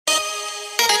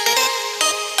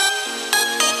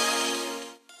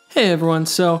Hey everyone,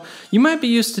 so you might be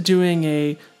used to doing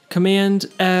a Command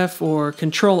F or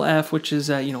Control F, which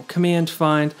is Command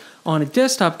Find on a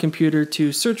desktop computer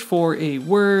to search for a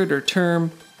word or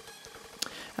term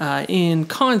in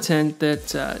content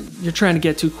that you're trying to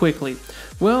get to quickly.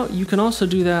 Well, you can also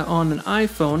do that on an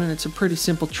iPhone, and it's a pretty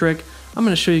simple trick. I'm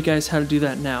going to show you guys how to do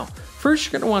that now. First,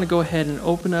 you're going to want to go ahead and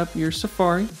open up your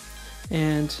Safari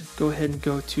and go ahead and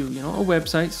go to a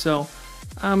website. So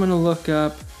I'm going to look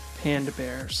up panda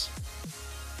bears.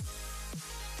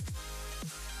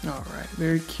 All right,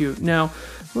 very cute. Now,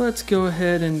 let's go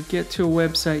ahead and get to a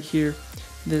website here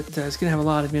that is going to have a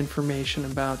lot of information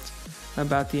about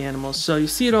the animals. So you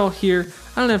see it all here.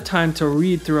 I don't have time to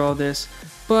read through all this,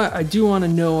 but I do want to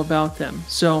know about them.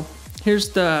 So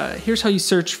here's how you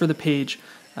search for the page.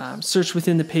 Search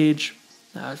within the page,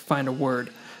 find a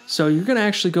word. So you're going to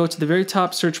actually go to the very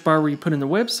top search bar where you put in the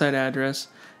website address,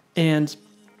 and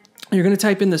you're going to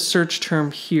type in the search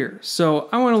term here. So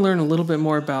I want to learn a little bit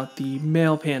more about the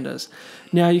male pandas.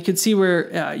 Now you can see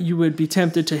where you would be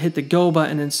tempted to hit the go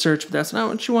button and search, but that's not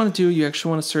what you want to do. You actually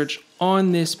want to search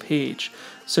on this page.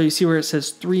 So you see where it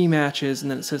says 3 matches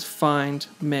and then it says find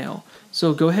male.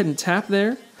 So go ahead and tap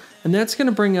there, and that's going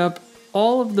to bring up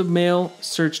all of the male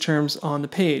search terms on the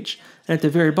page. And at the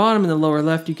very bottom in the lower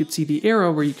left, you can see the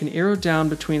arrow where you can arrow down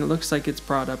between. It looks like it's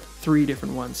brought up 3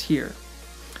 different ones here.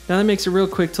 Now that makes it real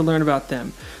quick to learn about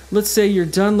them. Let's say you're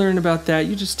done learning about that.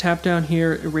 You just tap down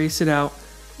here, erase it out,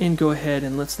 and go ahead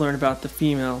and let's learn about the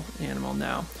female animal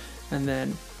now. And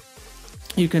then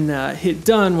you can hit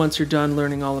done once you're done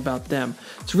learning all about them.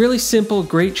 It's really simple,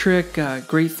 great trick,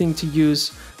 great thing to use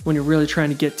when you're really trying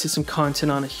to get to some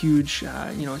content on a huge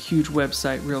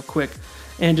website real quick.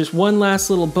 And just one last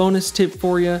little bonus tip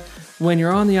for you. When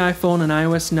you're on the iPhone and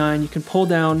iOS 9, you can pull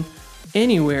down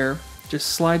anywhere,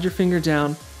 just slide your finger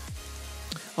down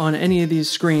on any of these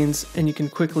screens, and you can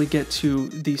quickly get to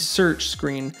the search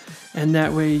screen, and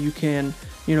that way you can,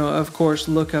 of course,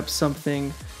 look up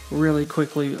something really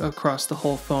quickly across the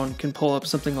whole phone. You can pull up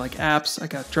something like apps, I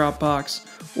got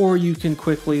Dropbox, or you can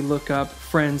quickly look up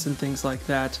friends and things like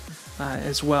that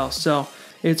as well. So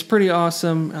it's pretty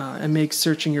awesome and makes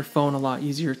searching your phone a lot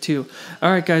easier too. All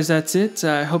right, guys, that's it.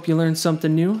 I hope you learned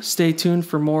something new. Stay tuned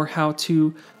for more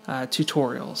how-to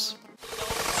tutorials.